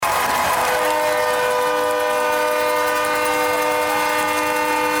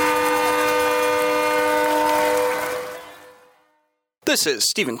This is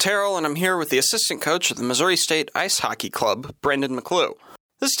Stephen Terrell, and I'm here with the assistant coach of the Missouri State Ice Hockey Club, Brendan McClue.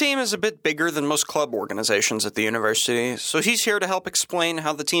 This team is a bit bigger than most club organizations at the university, so he's here to help explain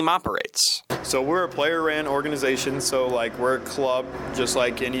how the team operates. So we're a player-ran organization, so we're a club just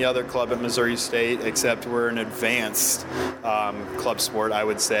like any other club at Missouri State, except we're an advanced club sport, I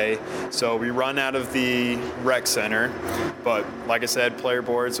would say. So we run out of the rec center, but like I said, player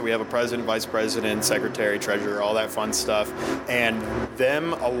board, so we have a president, vice president, secretary, treasurer, all that fun stuff. And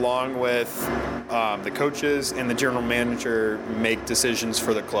them, along with the coaches and the general manager, make decisions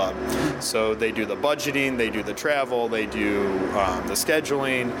for the club. So they do the budgeting, they do the travel, they do the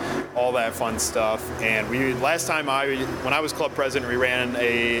scheduling, all that fun stuff. And last time when I was club president, we ran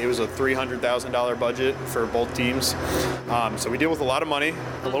it was a $300,000 budget for both teams. So we deal with a lot of money,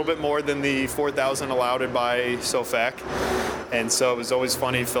 a little bit more than the $4,000 allowed by SOFAC. And so it was always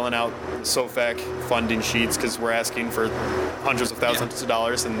funny filling out SOFAC funding sheets because we're asking for hundreds of thousands of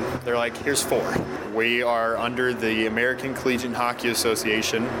dollars, and they're like, here's $4. We are under the American Collegiate Hockey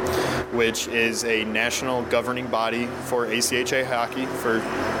Association, which is a national governing body for ACHA hockey, for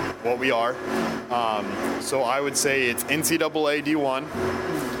what we are. So I would say it's NCAA D1,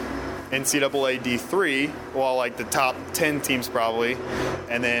 NCAA D3, the top 10 teams probably,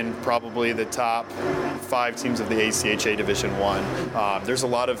 and then probably the top 5 teams of the ACHA Division I. There's a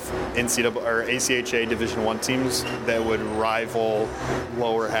lot of ACHA Division I teams that would rival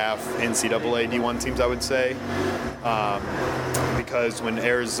lower half NCAA D1 teams, I would say. Because when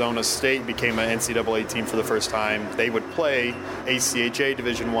Arizona State became an NCAA team for the first time, they would play ACHA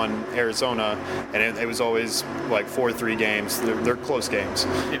Division I Arizona, and it was always 4-3 games. They're close games.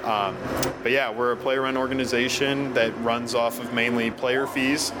 But yeah, we're a player-run organization that runs off of mainly player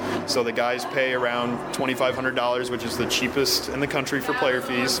fees. So the guys pay around $2,500, which is the cheapest in the country for player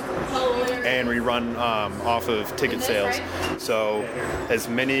fees, and we run off of ticket sales. So as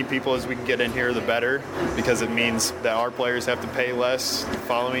many people as we can get in here, the better, because it means that our players have to pay less the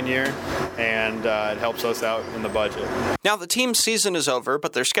following year, and it helps us out in the budget. Now, the team's season is over,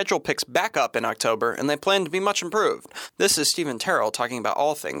 but their schedule picks back up in October, and they plan to be much improved. This is Stephen Terrell talking about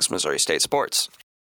all things Missouri State sports.